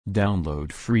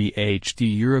Download free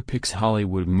HDEuropix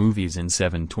Hollywood movies in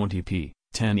 720p,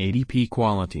 1080p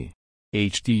quality.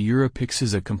 HDEuropix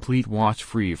is a complete watch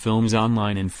free films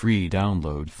online and free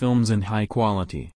download films in high quality.